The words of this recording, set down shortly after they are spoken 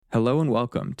Hello and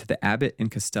welcome to the Abbott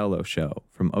and Costello Show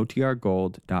from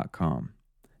OTRGold.com.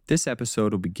 This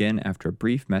episode will begin after a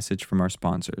brief message from our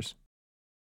sponsors.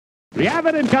 The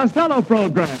Abbott and Costello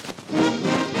program.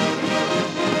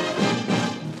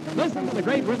 Listen to the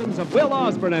great rhythms of Will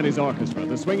Osborne and his orchestra,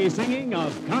 the swingy singing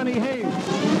of Connie Haynes.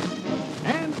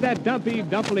 And that dumpy,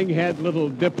 dumpling-head little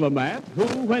diplomat who,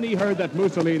 when he heard that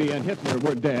Mussolini and Hitler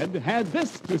were dead, had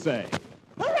this to say.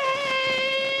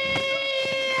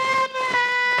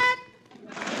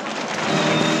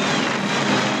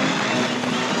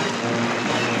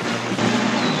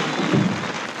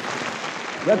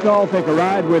 Let's all take a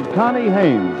ride with Connie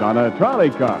Haynes on a trolley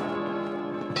car.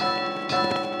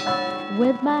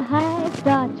 With my high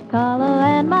starch collar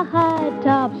and my high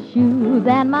top shoes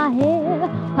and my hair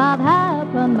piled high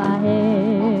upon my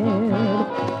head,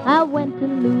 I went to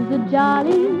lose a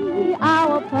jolly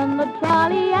hour upon the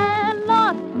trolley and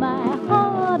lost my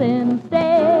heart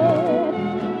instead.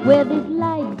 With his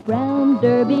light brown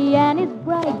derby and his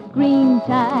bright green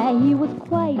tie, he was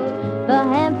quite the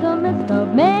handsomest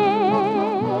of men.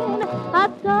 I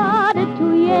started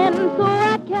to yen, so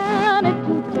I counted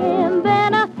to 10,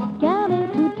 then I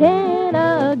counted to 10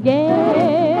 again.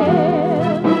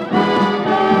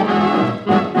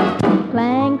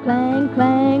 Clang, clang,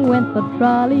 clang went the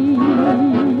trolley.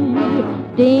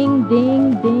 Ding,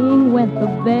 ding, ding went the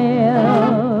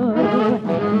bell.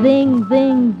 Zing,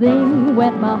 zing, zing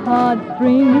went my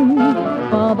heartstrings.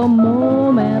 For the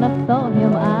moment I saw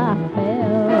him, I fell.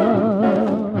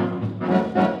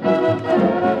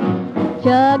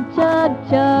 Chug, chug,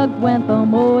 chug went the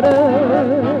motor.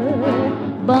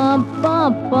 Bump,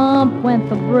 bump, bump went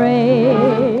the brake.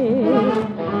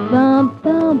 Thump,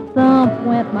 thump, thump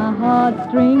went my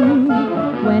heartstrings.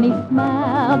 When he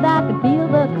smiled, I could feel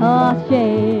the car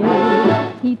shake.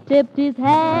 He tipped his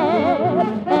hat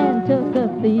and took a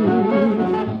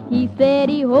seat. He said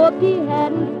he hoped he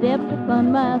hadn't stepped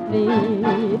upon my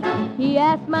feet. He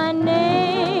asked my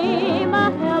name,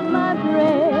 I held my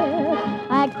breath.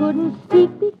 I couldn't speak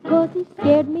because he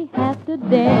scared me half to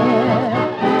death.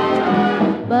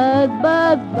 Buzz,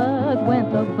 buzz, buzz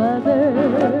went the buzzer.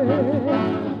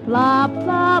 Flop,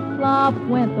 flop, flop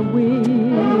went the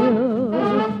wheel.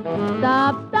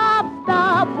 Stop, stop,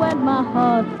 stop went my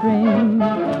heartstrings.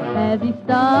 As he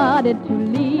started to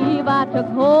leave, I took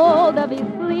hold of his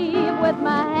sleeve with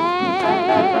my hand.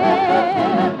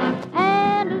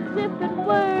 And as if it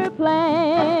were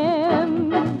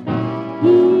planned,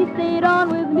 he stayed on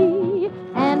with me,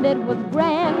 and it was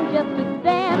grand just to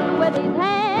stand with his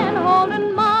hand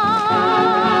holding mine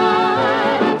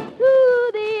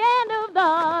to the end of the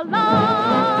line.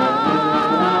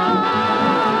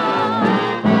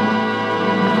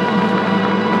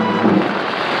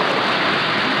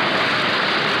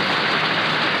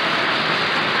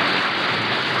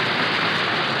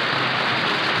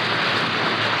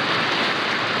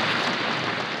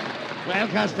 Well,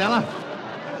 Costello.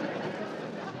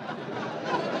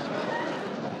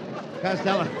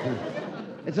 Costello,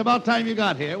 it's about time you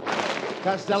got here.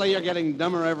 Costello, you're getting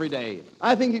dumber every day.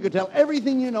 I think you could tell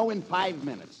everything you know in 5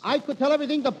 minutes. I could tell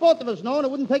everything that both of us know, and it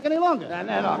wouldn't take any longer.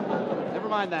 Never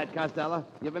mind that, Costello.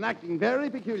 You've been acting very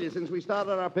peculiar since we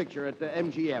started our picture at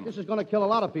MGM. This is going to kill a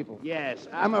lot of people. Yes,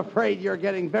 I'm afraid you're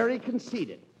getting very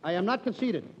conceited. I am not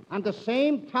conceited. I'm the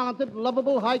same talented,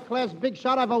 lovable, high-class big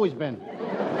shot I've always been.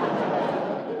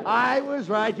 I was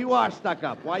right. You are stuck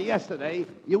up. Why, yesterday,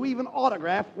 you even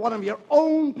autographed one of your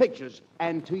own pictures,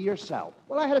 and to yourself.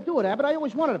 Well, I had to do it, Abbott. I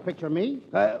always wanted a picture of me.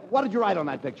 What did you write on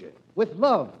that picture? With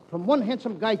love, from one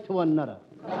handsome guy to another.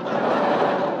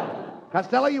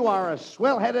 Costello, you are a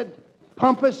swell-headed,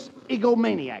 pompous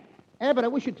egomaniac. Abbott, I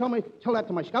wish you'd tell that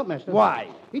to my scoutmaster. Why?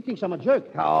 He thinks I'm a jerk.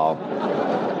 Oh.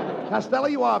 Costello,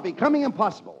 you are becoming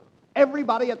impossible.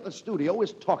 Everybody at the studio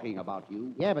is talking about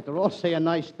you. Yeah, but they're all saying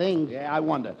nice things. Yeah, I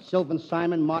wonder. Sylvan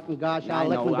Simon, Martin Gosh, I Al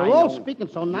know, Lickman. I They're all know. speaking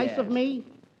so nice Yes. of me.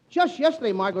 Just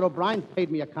yesterday, Margaret O'Brien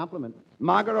paid me a compliment.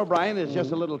 Margaret O'Brien is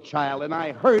just a little child, and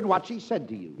I heard what she said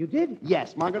to you. You did?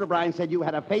 Yes, Margaret O'Brien said you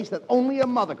had a face that only a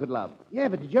mother could love. Yeah,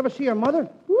 but did you ever see her mother?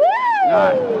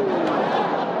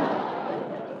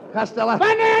 Costello.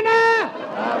 Banana!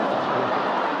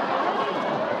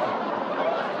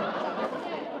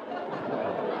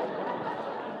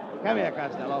 Come here,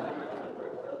 Costello.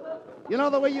 You know,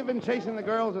 the way you've been chasing the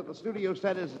girls at the studio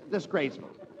set is disgraceful.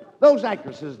 Those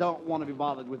actresses don't want to be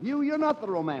bothered with you. You're not the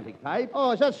romantic type.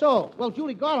 Oh, is that so? Well,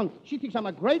 Judy Garland, she thinks I'm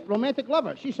a great romantic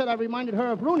lover. She said I reminded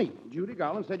her of Rooney. Judy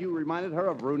Garland said you reminded her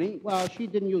of Rooney. Well, she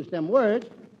didn't use them words,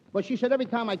 but she said every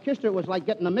time I kissed her, it was like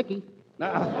getting a Mickey.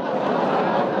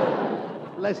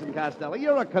 Listen, Costello,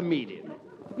 you're a comedian.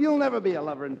 You'll never be a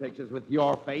lover in pictures with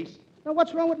your face. Now,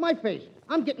 what's wrong with my face?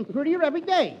 I'm getting prettier every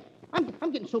day.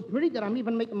 I'm getting so pretty that I'm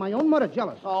even making my own mother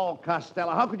jealous. Oh,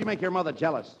 Costello, how could you make your mother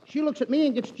jealous? She looks at me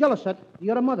and gets jealous at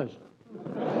the other mothers.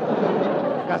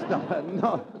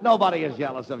 Costello, nobody is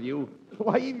jealous of you.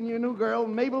 Why, even your new girl,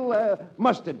 Mabel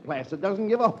Mustard Plaster, doesn't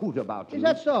give a hoot about you. Is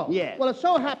that so? Yes. Well, it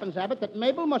so happens, Abbott, that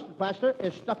Mabel Mustard Plaster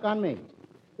is stuck on me.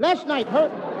 Last night,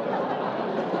 her...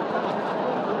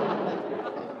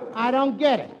 I don't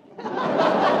get it.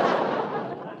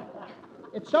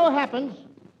 It so happens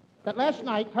that last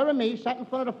night, her and me sat in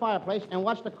front of the fireplace and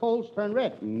watched the coals turn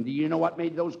red. Do you know what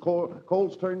made those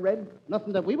coals turn red?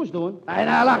 Nothing that we was doing.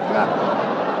 Now, look.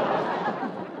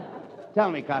 Tell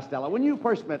me, Costello, when you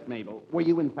first met Mabel, were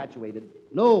you infatuated?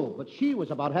 No, but she was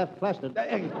about half plastered.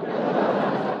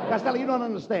 Costello, you don't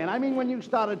understand. I mean, when you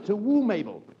started to woo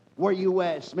Mabel, were you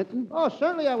smitten? Oh,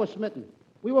 certainly I was smitten.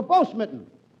 We were both smitten.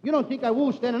 You don't think I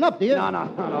woo standing up, do you?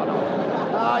 No.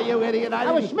 Oh, you idiot.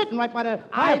 I was smitten right by the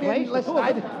I fireplace. didn't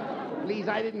listen. Please,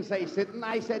 I didn't say sitten.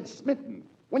 I said smitten.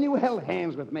 When you held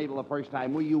hands with Mabel the first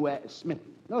time, were you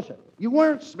smitten? No, sir. You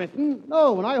weren't smitten?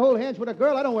 No, when I hold hands with a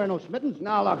girl, I don't wear no smittens.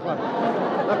 Now, look,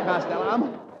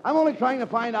 Costello, I'm only trying to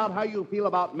find out how you feel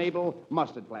about Mabel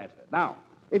Mustard Plaster. Now,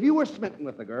 if you were smitten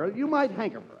with the girl, you might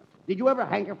hanker for her. Did you ever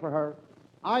hanker for her?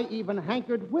 I even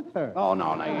hankered with her. Oh,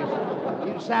 no,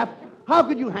 you sap. How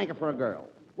could you hanker for a girl?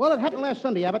 Well, it happened last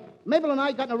Sunday, Abbott. Mabel and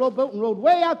I got in a rowboat and rowed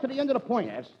way out to the end of the point.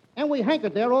 Yes. And we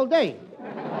hankered there all day.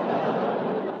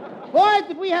 Boy,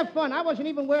 did we have fun. I wasn't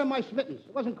even wearing my smittens.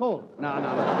 It wasn't cold. No,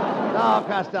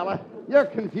 Costello, you're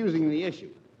confusing the issue.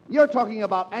 You're talking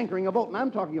about anchoring a boat, and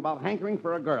I'm talking about hankering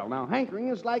for a girl. Now, hankering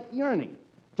is like yearning.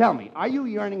 Tell me, are you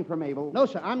yearning for Mabel? No,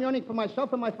 sir. I'm yearning for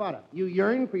myself and my father. You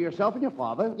yearn for yourself and your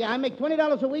father? Yeah, I make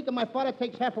 $20 a week, and my father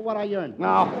takes half of what I yearn.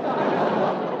 No.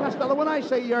 Costello, when I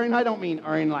say yearn, I don't mean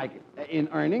earn like in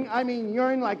earning. I mean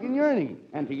yearn like in yearning.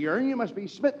 And to yearn, you must be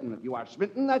smitten. If you are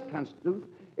smitten, that constitutes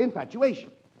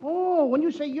infatuation. Oh, when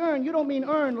you say yearn, you don't mean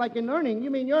earn like in earning.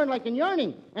 You mean yearn like in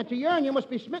yearning. And to yearn, you must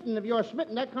be smitten. If you're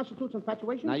smitten, that constitutes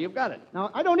infatuation? Now, you've got it. Now,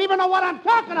 I don't even know what I'm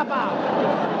talking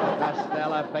about.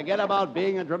 Costello, forget about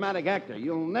being a dramatic actor.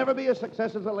 You'll never be a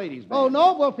success as a ladies' man. Oh,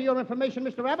 no? Well, for your information,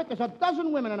 Mr. Abbott, there's a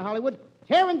dozen women in Hollywood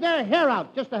tearing their hair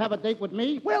out just to have a date with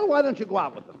me. Well, why don't you go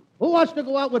out with them? Who wants to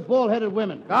go out with bald-headed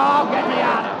women? Oh, get me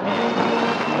out of here.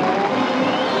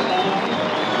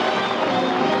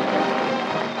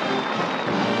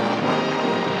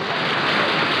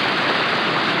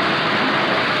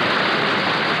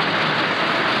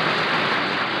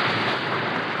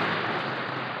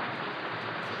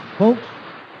 Folks,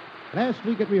 last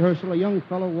week at rehearsal, a young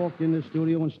fellow walked in the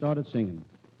studio and started singing,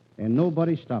 and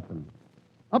nobody stopped him.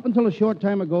 Up until a short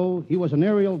time ago, he was an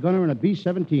aerial gunner in a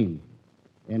B-17,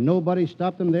 and nobody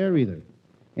stopped him there either.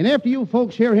 And after you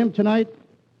folks hear him tonight,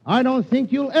 I don't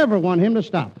think you'll ever want him to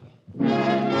stop.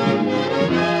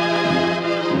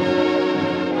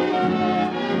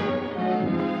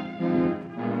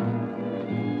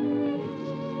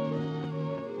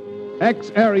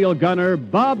 Ex-aerial gunner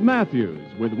Bob Matthews,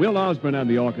 with Will Osborne and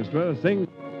the orchestra, sing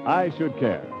I Should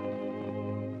Care.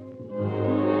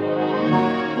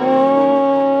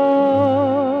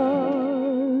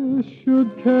 I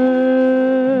should care.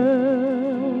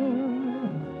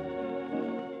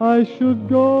 I should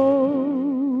go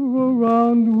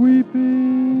around weeping.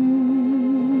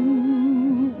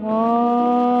 I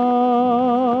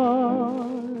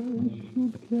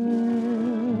should care.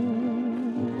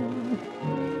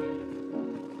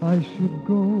 I should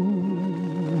go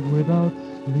without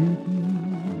sleeping.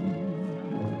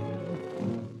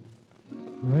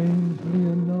 Strangely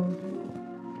enough,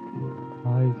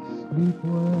 I sleep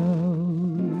well,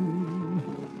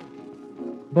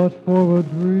 but for a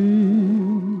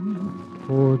dream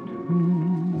or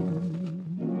two,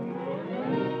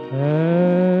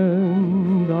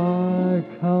 and I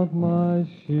count my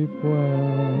sheep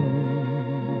well.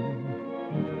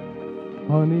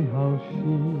 Funny how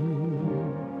she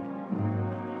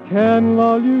can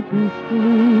lull you to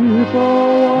sleep. Oh,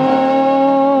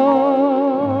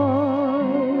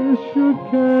 I should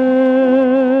care.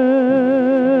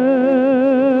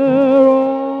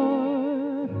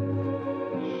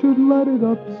 I should let it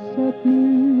upset me.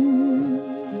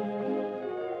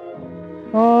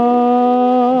 I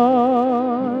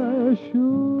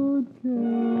should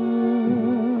care.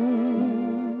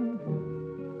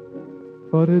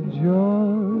 But it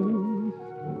just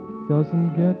doesn't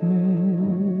get me.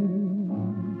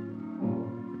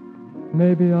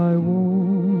 Maybe I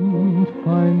won't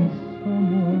find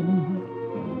someone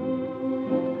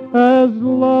as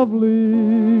lovely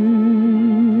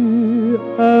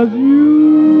as you.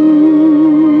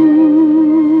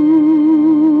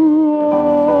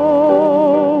 Oh,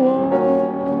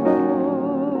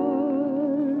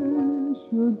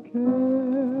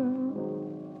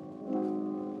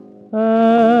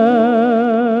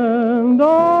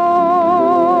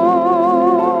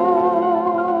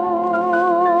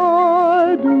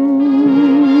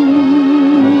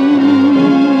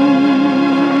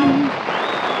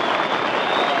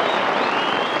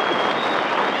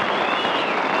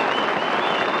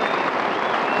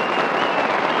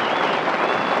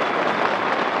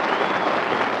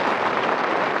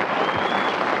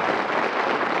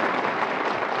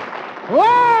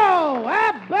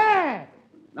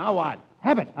 Now what?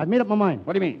 Abbott, I've made up my mind.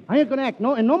 What do you mean? I ain't gonna act,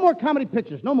 and no more comedy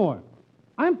pictures, no more.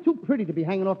 I'm too pretty to be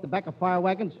hanging off the back of fire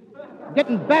wagons,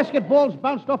 getting basketballs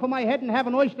bounced off of my head and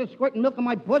having oysters squirting milk in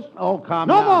my puss. Oh, calm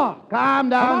No down. more. Calm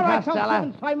down, All right, tell Costello.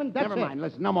 Susan Simon, that's Never it. mind.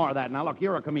 Listen, no more of that. Now, look,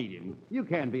 you're a comedian. You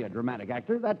can't be a dramatic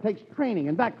actor. That takes training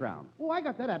and background. Oh, I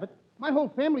got that, Abbott. My whole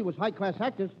family was high-class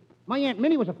actors. My Aunt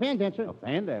Minnie was a fan dancer. A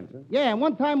fan dancer? Yeah, and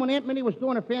one time when Aunt Minnie was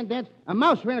doing her fan dance, a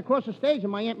mouse ran across the stage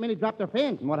and my Aunt Minnie dropped her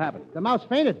fans. And what happened? The mouse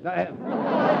fainted.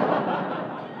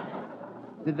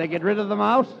 Did they get rid of the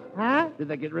mouse? Huh? Did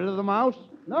they get rid of the mouse?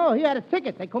 No, he had a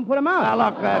ticket. They couldn't put him Now, out.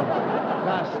 look,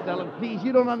 Costello, please,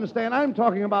 you don't understand. I'm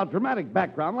talking about dramatic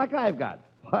background like I've got.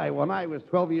 Why, when I was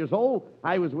 12 years old,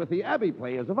 I was with the Abbey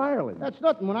Players of Ireland. That's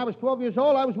nothing. When I was 12 years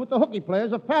old, I was with the hooky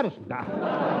players of Patterson.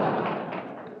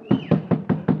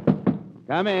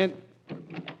 Come in.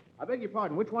 I beg your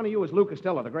pardon. Which one of you is Lou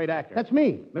Costello, the great actor? That's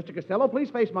me. Mr. Costello, please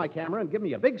face my camera and give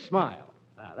me a big smile.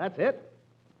 That's it.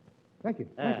 Thank you.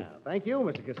 Thank you,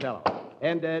 Mr. Costello.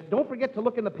 And don't forget to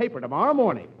look in the paper tomorrow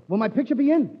morning. Will my picture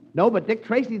be in? No, but Dick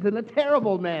Tracy's in a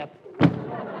terrible mess.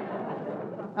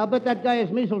 I'll bet that guy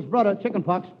is measles' brother,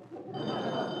 chickenpox.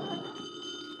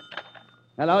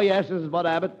 Hello, yes, this is Bud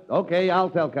Abbott. Okay, I'll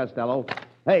tell Costello.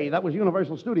 Hey, that was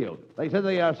Universal Studios. They said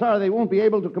they are sorry they won't be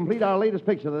able to complete our latest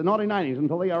picture, The Naughty Nineties,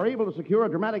 until they are able to secure a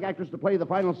dramatic actress to play the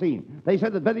final scene. They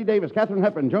said that Betty Davis, Katharine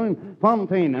Hepburn, Joan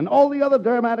Fontaine, and all the other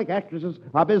dramatic actresses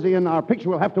are busy, and our picture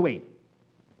will have to wait.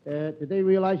 Did they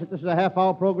realize that this is a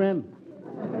half-hour program?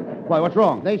 Why, what's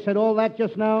wrong? They said all that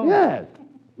just now? Yes.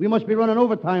 We must be running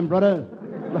overtime, brother.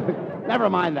 Never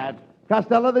mind that.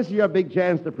 Costello, this is your big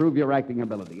chance to prove your acting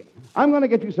ability. I'm going to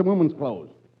get you some women's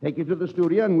clothes. Take you to the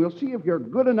studio, and we'll see if you're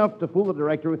good enough to fool the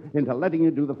director into letting you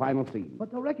do the final scene.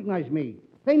 But they'll recognize me.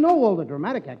 They know all the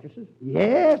dramatic actresses.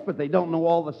 Yes, but they don't know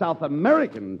all the South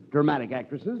American dramatic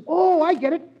actresses. Oh, I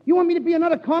get it. You want me to be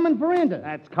another Carmen Miranda.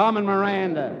 That's Carmen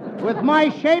Miranda. With my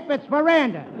shape, it's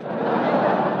Miranda.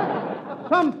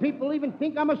 Some people even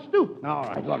think I'm a stoop. All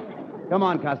right, look. Come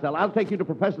on, Costello. I'll take you to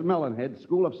Professor Melonhead's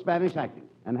School of Spanish Acting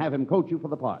and have him coach you for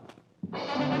the part.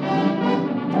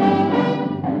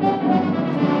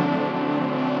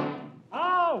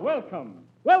 Welcome.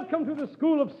 Welcome to the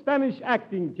School of Spanish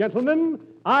Acting, gentlemen.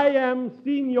 I am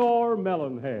Senor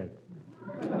Melonhead.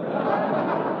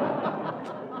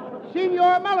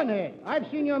 Senor Melonhead. I've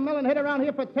seen your Melonhead around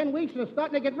here for 10 weeks and it's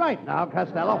starting to get right. Now,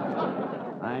 Costello,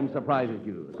 I'm surprised at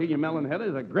you. Senior Melonhead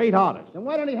is a great artist. Then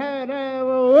why don't he have...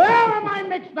 where am I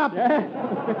mixed up?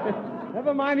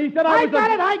 Never mind, he said I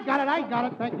got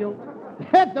it. Thank you.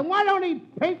 Then why don't he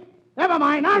paint... Never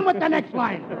mind, on with the next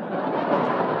line.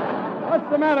 What's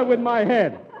the matter with my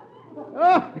head?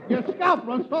 Oh, your scalp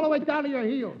runs all the way down to your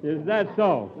heel. Is that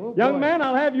so? Oh, Young boy. man,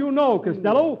 I'll have you know,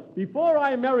 Costello, before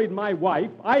I married my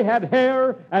wife, I had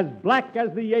hair as black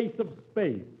as the ace of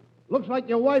spades. Looks like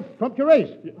your wife trumped your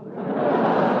ace.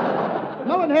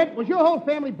 Melonhead, was your whole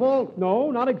family bald?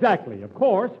 No, not exactly. Of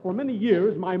course, for many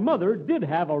years, my mother did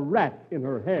have a rat in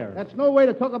her hair. That's no way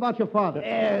to talk about your father.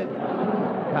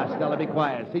 Costello, be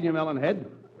quiet. Senior Melonhead,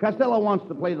 Costello wants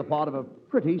to play the part of a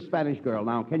pretty Spanish girl.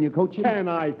 Now, can you coach him? Can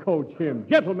I coach him?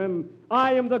 Gentlemen,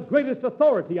 I am the greatest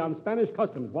authority on Spanish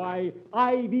customs. Why,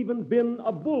 I've even been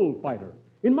a bullfighter.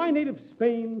 In my native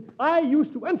Spain, I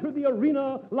used to enter the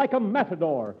arena like a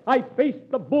matador. I faced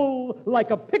the bull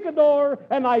like a picador,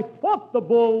 and I fought the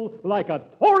bull like a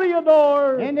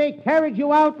toreador. And they carried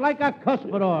you out like a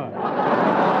cuspidor.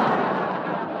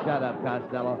 Shut up,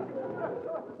 Costello.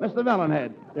 Mr.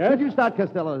 Melonhead, Yes? could you start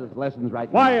Costello's lessons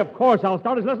right now? Why, of course, I'll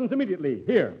start his lessons immediately.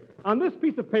 Here, on this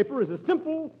piece of paper is a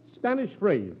simple Spanish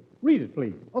phrase. Read it,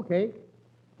 please. Okay.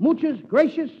 Muchas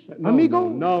gracious, amigo?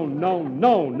 No,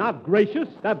 not gracious.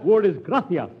 That word is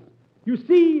gracias. You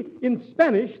see, in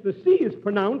Spanish, the C is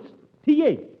pronounced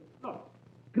TH.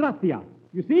 Gracias.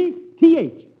 You see?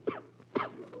 TH.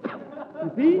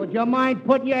 You see? Would you mind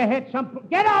putting your head some...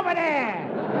 Get over there!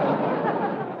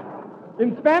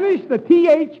 In Spanish, the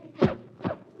TH...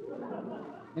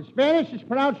 In Spanish, it's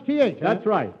pronounced TH. huh? That's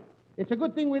right. It's a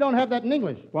good thing we don't have that in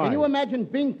English. Why? Can you imagine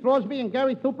Bing Crosby and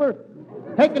Gary Thooper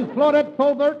taking Claudette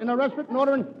Colbert in a restaurant and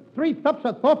ordering 3 cups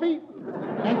of toffee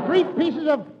and 3 pieces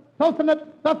of toasted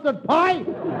pie?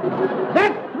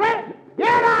 That's threat! Get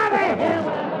out of here!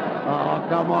 Oh,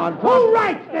 come on. Who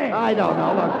writes this? I don't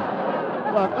know.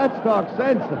 Look, let's talk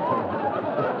sense.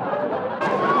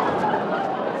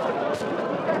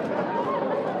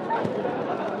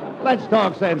 Let's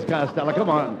talk sense, Costello. Come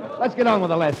on. Let's get on with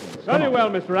the lessons. Very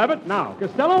well, Mr. Abbott. Now,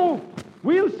 Costello,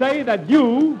 we'll say that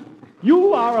you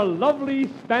are a lovely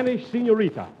Spanish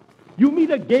senorita. You meet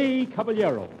a gay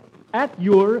caballero at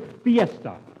your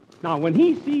fiesta. Now, when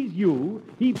he sees you,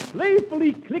 he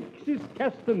playfully clicks his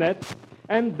castanet,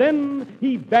 and then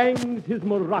he bangs his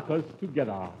maracas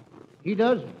together. He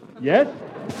does? Yes?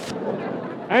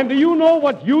 And do you know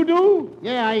what you do?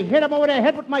 Yeah, I hit him over the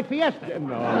head with my Fiesta.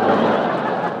 No.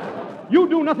 You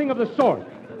do nothing of the sort.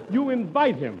 You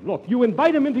invite him. Look, you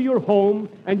invite him into your home,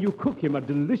 and you cook him a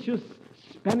delicious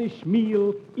Spanish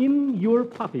meal in your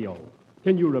patio.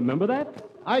 Can you remember that?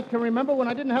 I can remember when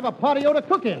I didn't have a patio to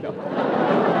cook in.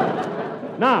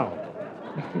 Now.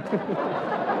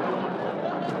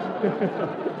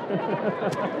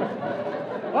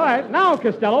 All right, now,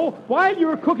 Costello, while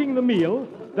you're cooking the meal,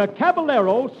 the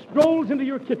caballero strolls into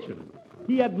your kitchen.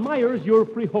 He admires your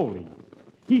frijoles.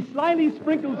 He slyly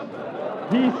sprinkles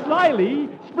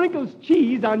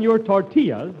cheese on your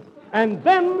tortillas, and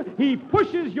then he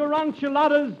pushes your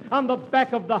enchiladas on the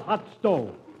back of the hot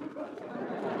stove.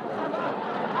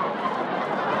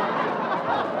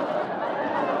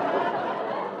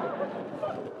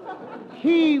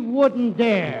 He wouldn't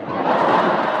dare.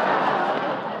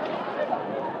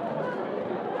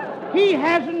 He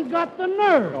hasn't got the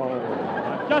nerve.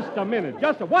 Oh, just a minute.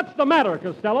 What's the matter,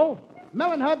 Costello?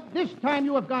 Melonhead, this time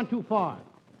you have gone too far.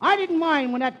 I didn't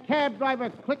mind when that cab driver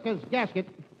clicked his gasket.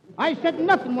 I said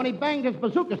nothing when he banged his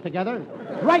bazookas together,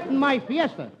 right in my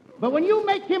Fiesta. But when you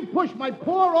make him push my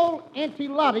poor old Auntie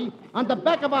Lottie on the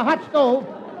back of a hot stove,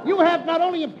 you have not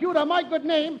only impugned my good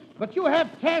name, but you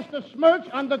have cast a smirch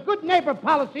on the good neighbor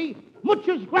policy,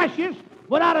 muchas gracias,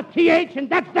 without a TH, and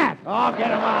that's that. Oh,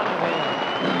 get him out of here.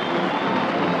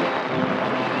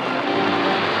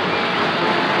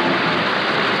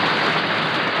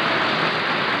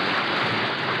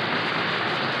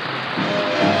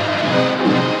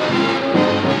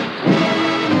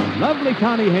 Lovely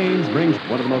Connie Haynes brings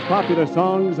one of the most popular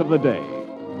songs of the day.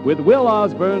 With Will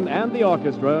Osborne and the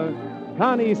orchestra,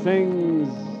 Connie sings...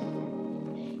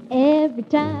 Every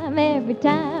time, every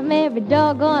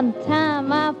doggone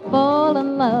time I fall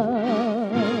in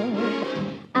love,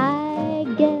 I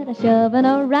get a shoving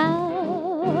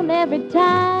around every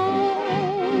time.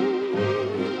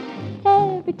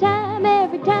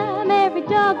 Every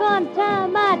doggone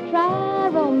time I try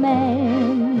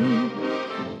romance,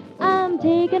 I'm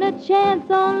taking a chance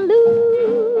on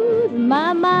losing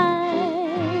my mind.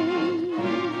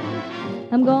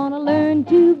 I'm gonna learn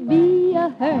to be a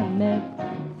hermit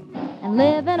and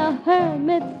live in a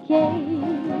hermit's cave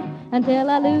until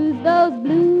I lose those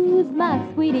blues my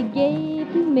sweetie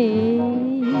gave to me.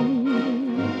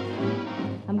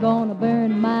 I'm gonna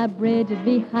burn my bridges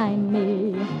behind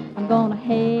me. I'm gonna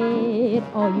hate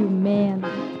all you men.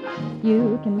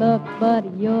 You can look, but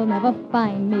you'll never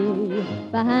find me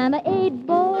behind the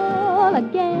 8-ball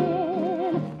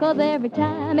again. 'Cause every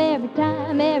time,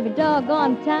 every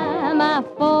doggone time I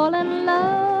fall in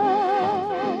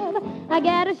love, I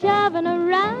get a shoving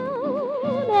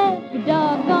around every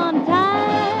doggone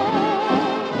time.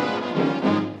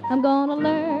 I'm gonna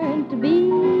learn to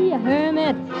be a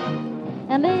hermit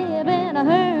and live in a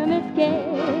hermit's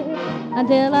cave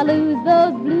until I lose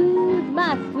those blues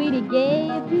my sweetie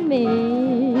gave to me.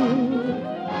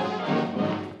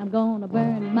 I'm gonna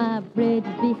burn my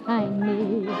bridges behind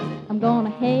me. I'm gonna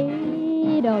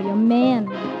hate all your men.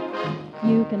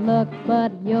 You can look,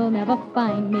 but you'll never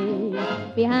find me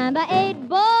behind the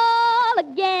 8-ball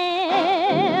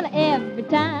again. Every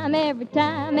time,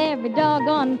 every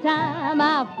doggone time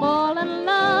I fall in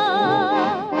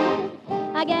love,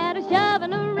 I get a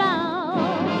shoving around,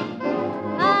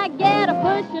 I get a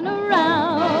pushing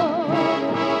around.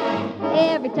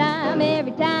 Every time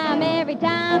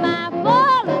I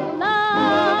fall in love.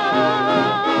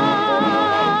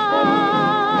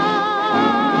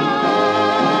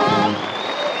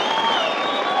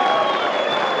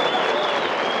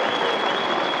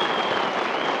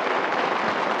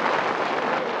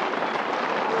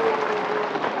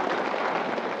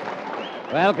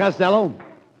 Well, Costello,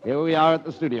 here we are at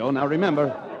the studio. Now,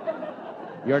 remember,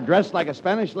 you're dressed like a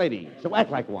Spanish lady, so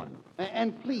act like one.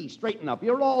 And please, straighten up.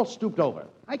 You're all stooped over.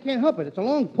 I can't help it. It's a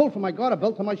long pull from my garter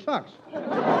belt to my socks.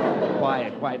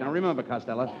 Quiet. Now, remember,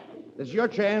 Costello, this is your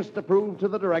chance to prove to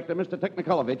the director, Mr.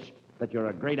 Technikolovich, that you're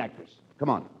a great actress. Come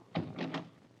on.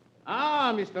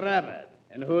 Ah, Mr. Abbott.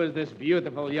 And who is this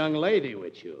beautiful young lady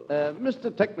with you?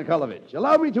 Mr. Technikolovich,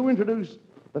 allow me to introduce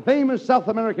the famous South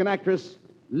American actress,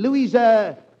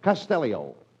 Luisa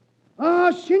Castellio. Ah,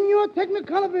 Senor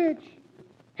Technikolovich.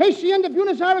 Hacienda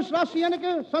Buenos Aires, La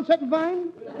Cienega, Sunset and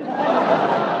Vine.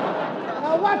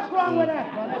 Now, what's wrong with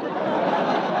that, brother?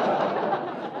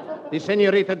 The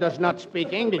senorita does not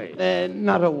speak English.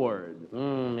 Not a word.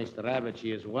 Mr. Abbott,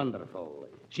 she is wonderful.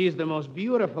 She is the most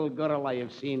beautiful girl I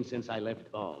have seen since I left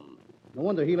home. No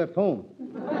wonder he left home.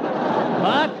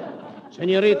 What?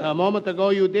 Senorita, a moment ago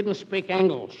you didn't speak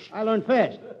English. I learned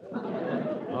fast.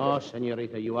 Oh,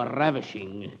 Senorita, you are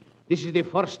ravishing. This is the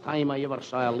first time I ever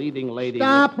saw a leading lady.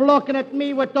 Stop looking at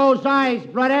me with those eyes,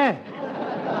 brother.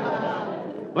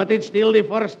 But it's still the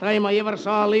first time I ever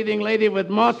saw a leading lady with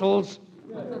muscles.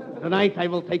 Tonight I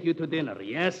will take you to dinner,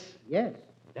 yes? Yes.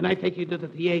 Then I take you to the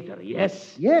theater,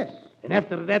 yes? Yes. And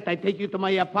after that I take you to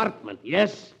my apartment,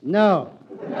 yes? No.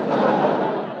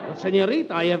 But,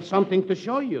 Senorita, I have something to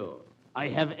show you. I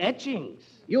have etchings.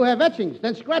 You have etchings.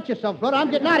 Then scratch yourself, brother.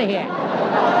 I'm getting out of here.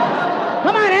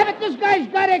 Come on, Abbott. This guy's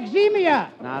got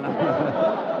eczema. No.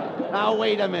 Now,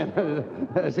 wait a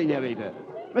minute, Senorita.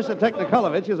 Mr.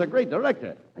 Technikolovich is a great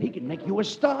director. He can make you a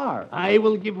star. I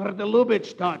will give her the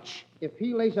Lubitsch touch. If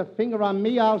he lays a finger on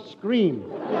me, I'll scream.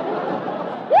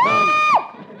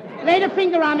 Lay the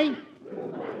finger on me.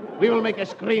 We will make a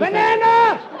screen.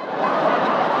 Banana!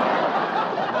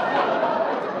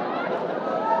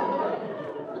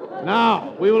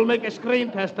 Now, we will make a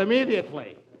screen test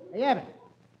immediately. Hey, Abbott,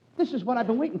 this is what I've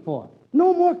been waiting for.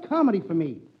 No more comedy for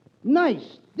me.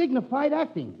 Nice, dignified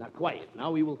acting. Now, quiet.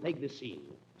 Now we will take the scene.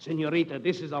 Senorita,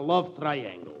 this is a love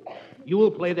triangle. You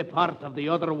will play the part of the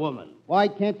other woman. Why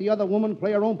can't the other woman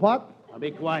play her own part? Now,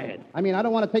 be quiet. I mean, I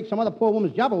don't want to take some other poor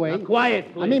woman's job away. Now,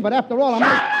 quiet, please. I mean, but after all, I'm...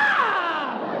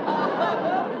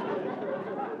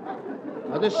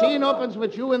 Now, the scene opens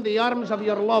with you in the arms of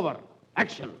your lover.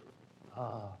 Action.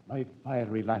 Ah, my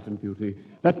fiery Latin beauty.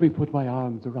 Let me put my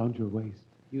arms around your waist.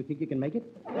 You think you can make it?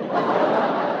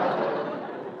 Ah,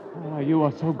 you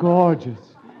are so gorgeous.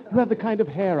 You have the kind of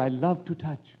hair I love to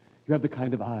touch. You have the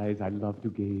kind of eyes I love to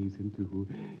gaze into.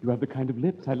 You have the kind of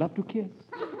lips I love to kiss.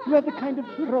 You have the kind of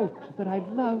throat that I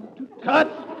love to...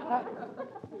 Cut!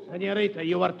 Senorita,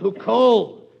 you are too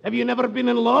cold. Have you never been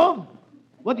in love?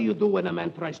 What do you do when a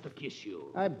man tries to kiss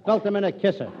you? I belt him in a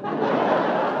kisser.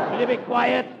 Will you be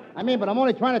quiet? I mean, but I'm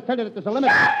only trying to tell you that there's a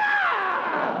limit.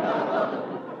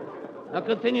 Now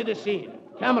continue the scene.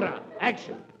 Camera,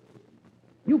 action.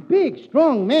 You big,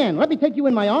 strong man. Let me take you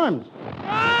in my arms.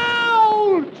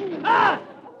 Ouch! Ah!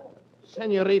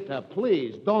 Senorita,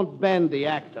 please, don't bend the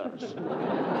actors.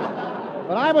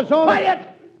 But I was only... Quiet!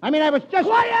 I mean, I was just...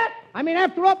 Quiet! I mean,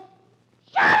 after all...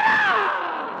 Shut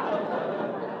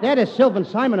up! That is Sylvan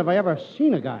Simon if I ever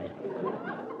seen a guy.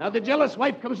 Now the jealous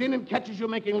wife comes in and catches you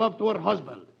making love to her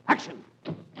husband. Action.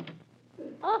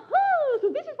 Aha! So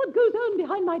this is what goes on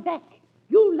behind my back.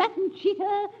 You Latin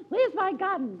cheater, where's my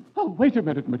gun? Oh, wait a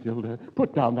minute, Matilda.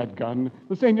 Put down that gun.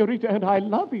 The senorita and I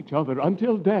love each other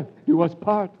until death do us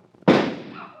part.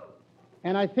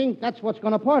 And I think that's what's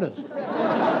going to part us.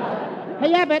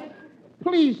 Hey, Abbott,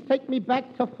 please take me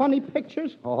back to funny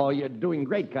pictures. Oh, you're doing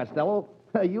great, Costello.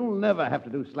 You'll never have to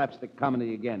do slapstick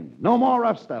comedy again. No more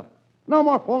rough stuff. No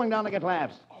more falling down to get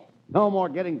laughs. No more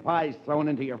getting pies thrown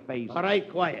into your face. All right,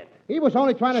 quiet. He was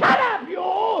only trying to... Shut up, you!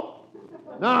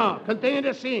 Now, continue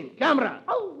the scene. Camera.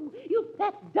 Oh, you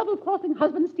fat double-crossing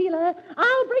husband stealer.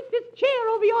 I'll break this chair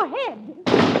over your head.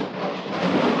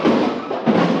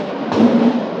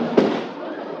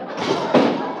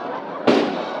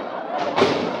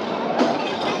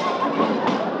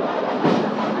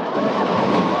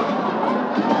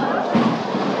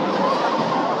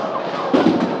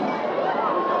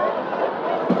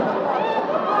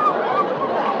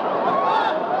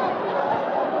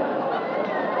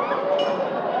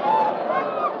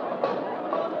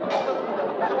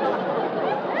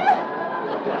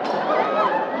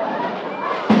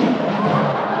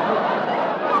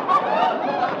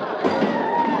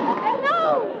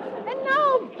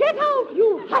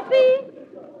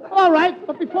 All right,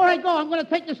 but before I go, I'm going to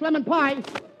take this lemon pie,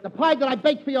 the pie that I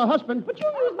baked for your husband. But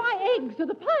you used my eggs, so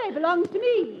the pie belongs to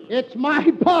me. It's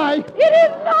my pie. It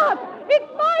is not.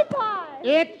 It's my pie.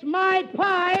 It's my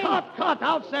pie. Cut.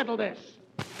 I'll settle this.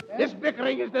 This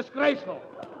bickering is disgraceful.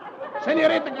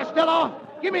 Senorita Costello,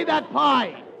 give me that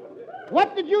pie.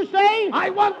 What did you say? I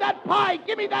want that pie.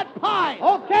 Give me that pie.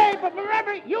 Okay, but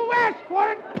remember, you asked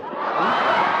for it.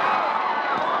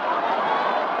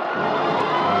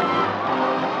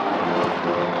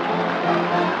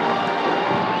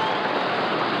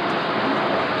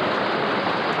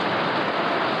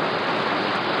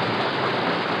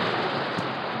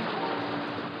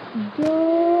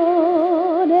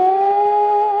 Don't ever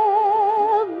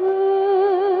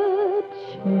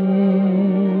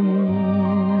change.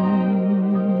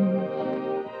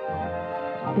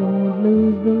 Don't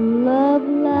lose the love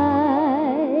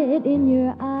light in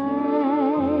your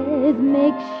eyes.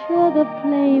 Make sure the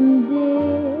flame,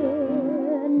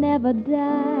 dear, never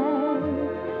dies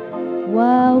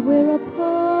while we're apart.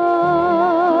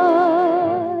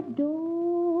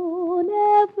 Don't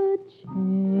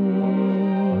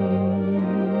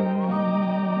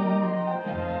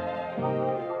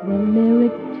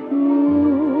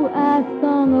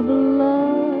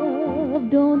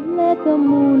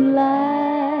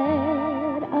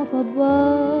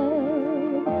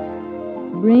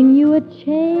bring you a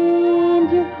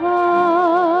change of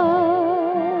heart.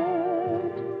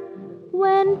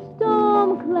 When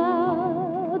storm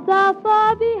clouds are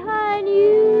far behind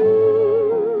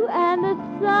you and the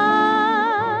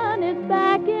sun is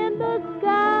back in the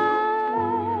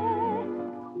sky,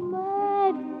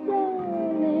 my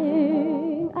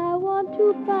darling, I want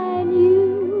to find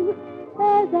you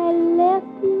as I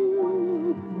left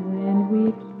you when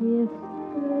we kissed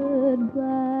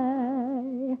goodbye.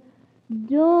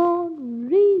 Don't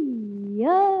rearrange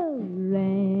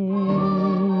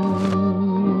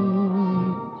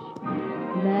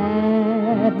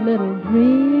that little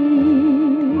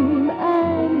dream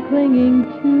I'm clinging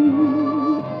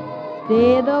to.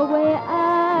 Stay the way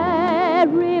I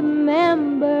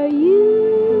remember you.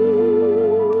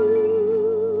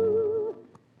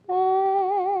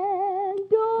 And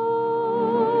don't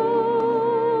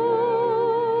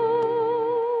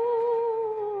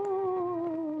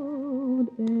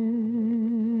ever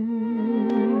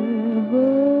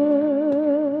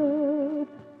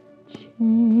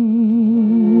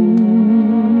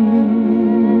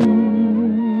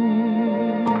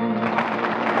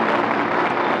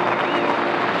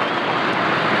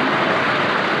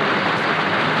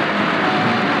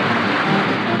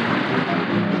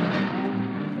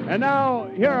And now,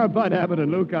 here are Bud Abbott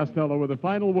and Lou Costello with a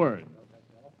final word.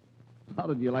 How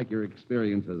did you like your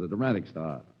experience as a dramatic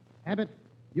star? Abbott,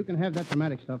 you can have that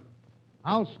dramatic stuff.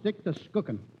 I'll stick to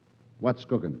skooking. What's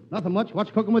cooking? Nothing much.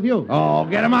 What's cooking with you? Oh,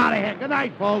 get him out of here. Good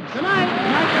night, folks. Good night.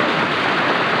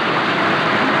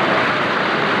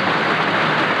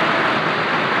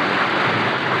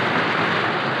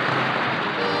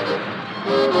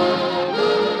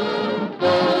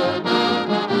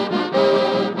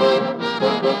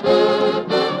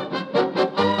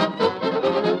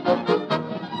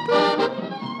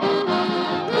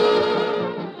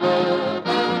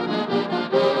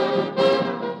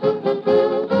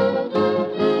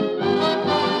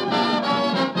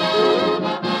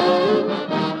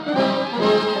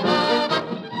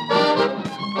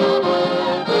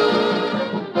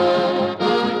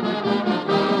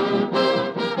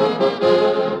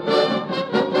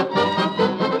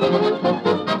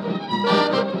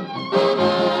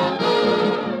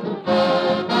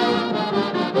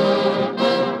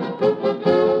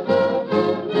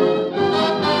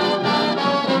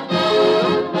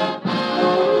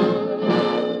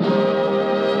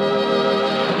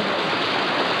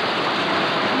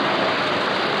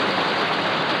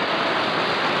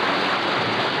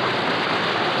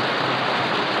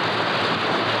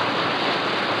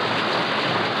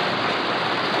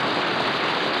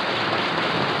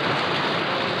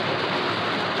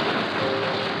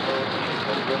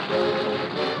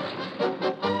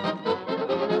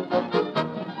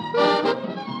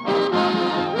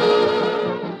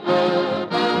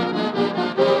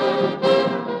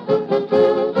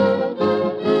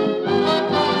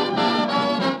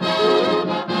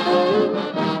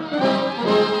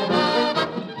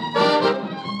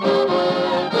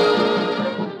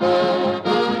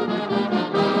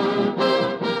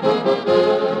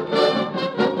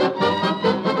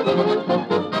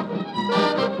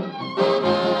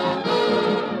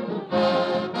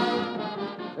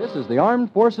 This is the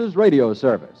Armed Forces Radio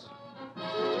Service.